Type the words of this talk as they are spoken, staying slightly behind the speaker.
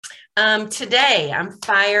Today, I'm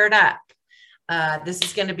fired up. This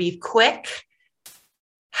is going to be quick.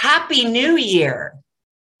 Happy New Year.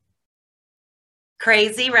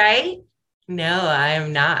 Crazy, right? No, I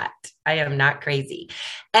am not. I am not crazy.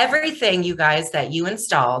 Everything, you guys, that you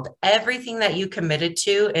installed, everything that you committed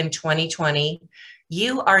to in 2020,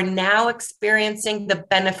 you are now experiencing the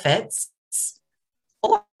benefits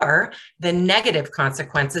or the negative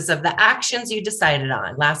consequences of the actions you decided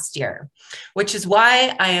on last year, which is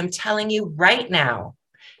why I am telling you right now,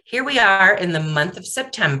 here we are in the month of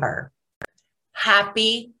September.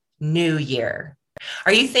 Happy New Year.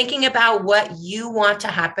 Are you thinking about what you want to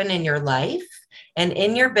happen in your life and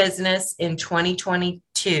in your business in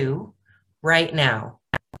 2022 right now?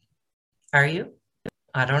 Are you?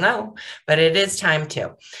 I don't know, but it is time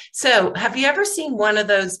to. So have you ever seen one of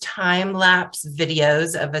those time lapse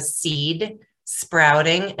videos of a seed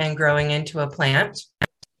sprouting and growing into a plant?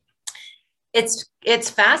 It's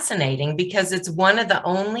fascinating because it's one of the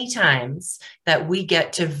only times that we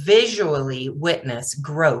get to visually witness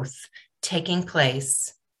growth taking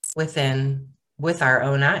place with our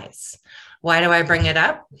own eyes. Why do I bring it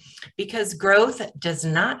up? Because growth does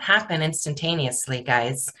not happen instantaneously,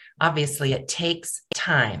 guys. Obviously, it takes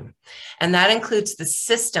time. And that includes the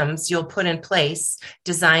systems you'll put in place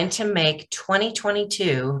designed to make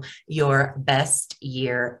 2022 your best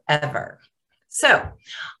year ever. So,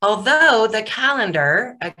 although the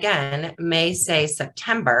calendar, again, may say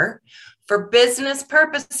September, for business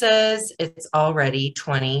purposes, it's already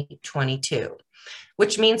 2022,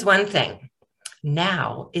 which means one thing.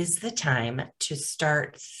 Now is the time to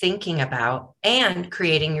start thinking about and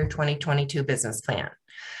creating your 2022 business plan.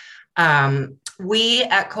 We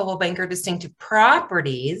at Coldwell Banker Distinctive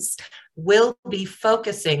Properties will be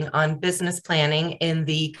focusing on business planning in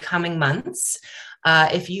the coming months.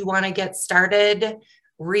 If you want to get started,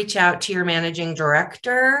 reach out to your managing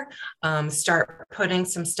director, start putting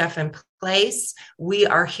some stuff in place. We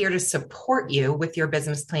are here to support you with your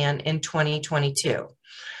business plan in 2022.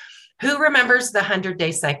 Who remembers the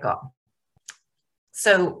 100-day cycle?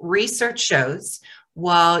 So research shows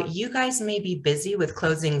while you guys may be busy with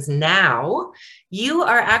closings now, you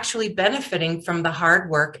are actually benefiting from the hard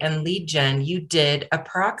work and lead gen you did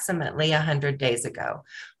approximately 100 days ago.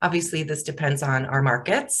 Obviously, this depends on our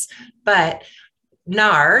markets, but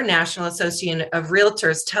NAR, National Association of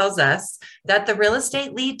Realtors, tells us that the real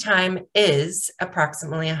estate lead time is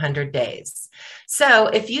approximately 100 days. So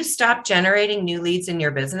if you stop generating new leads in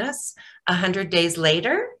your business, 100 days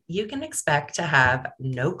later, you can expect to have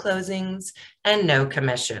no closings and no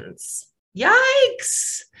commissions.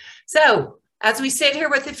 Yikes! So as we sit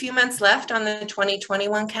here with a few months left on the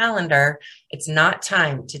 2021 calendar, it's not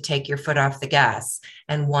time to take your foot off the gas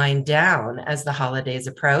and wind down as the holidays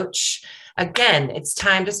approach. Again, it's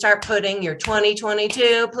time to start putting your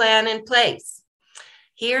 2022 plan in place.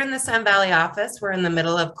 Here in the Sun Valley office, we're in the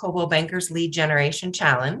middle of Coldwell Banker's Lead Generation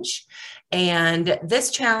Challenge. And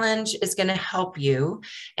this challenge is going to help you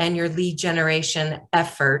and your lead generation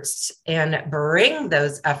efforts and bring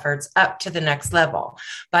those efforts up to the next level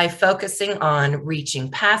by focusing on reaching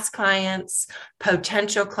past clients,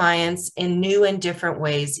 potential clients in new and different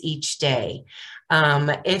ways each day.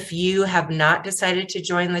 If you have not decided to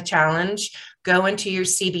join the challenge, go into your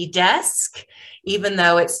CB desk. Even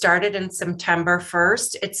though it started in September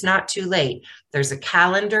 1st, it's not too late. There's a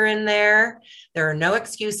calendar in there. There are no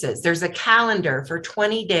excuses. There's a calendar for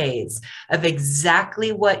 20 days of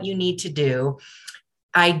exactly what you need to do,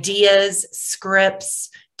 ideas, scripts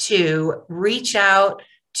to reach out,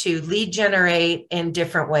 to lead generate in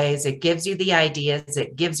different ways. It gives you the ideas.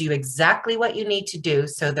 It gives you exactly what you need to do.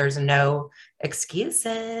 So there's no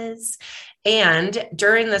excuses. And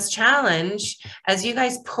during this challenge, as you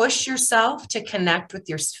guys push yourself to connect with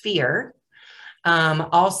your sphere,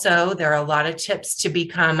 also, there are a lot of tips to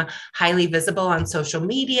become highly visible on social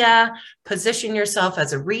media, position yourself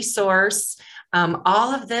as a resource.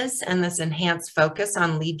 All of this and this enhanced focus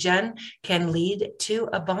on lead gen can lead to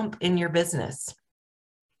a bump in your business.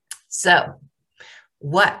 So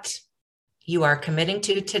what you are committing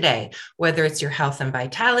to today, whether it's your health and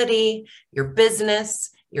vitality, your business,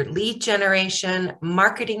 your lead generation,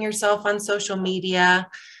 marketing yourself on social media,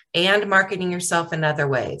 and marketing yourself in other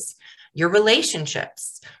ways, your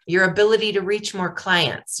relationships, your ability to reach more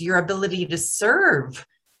clients, your ability to serve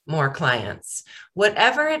more clients,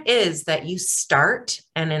 whatever it is that you start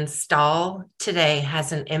and install today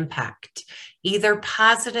has an impact, either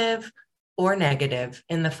positive or negative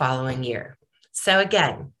in the following year. So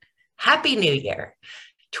again, Happy New Year.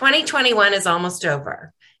 2021 is almost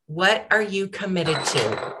over. What are you committed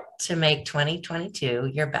to make 2022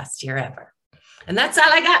 your best year ever? And that's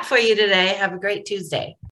all I got for you today. Have a great Tuesday.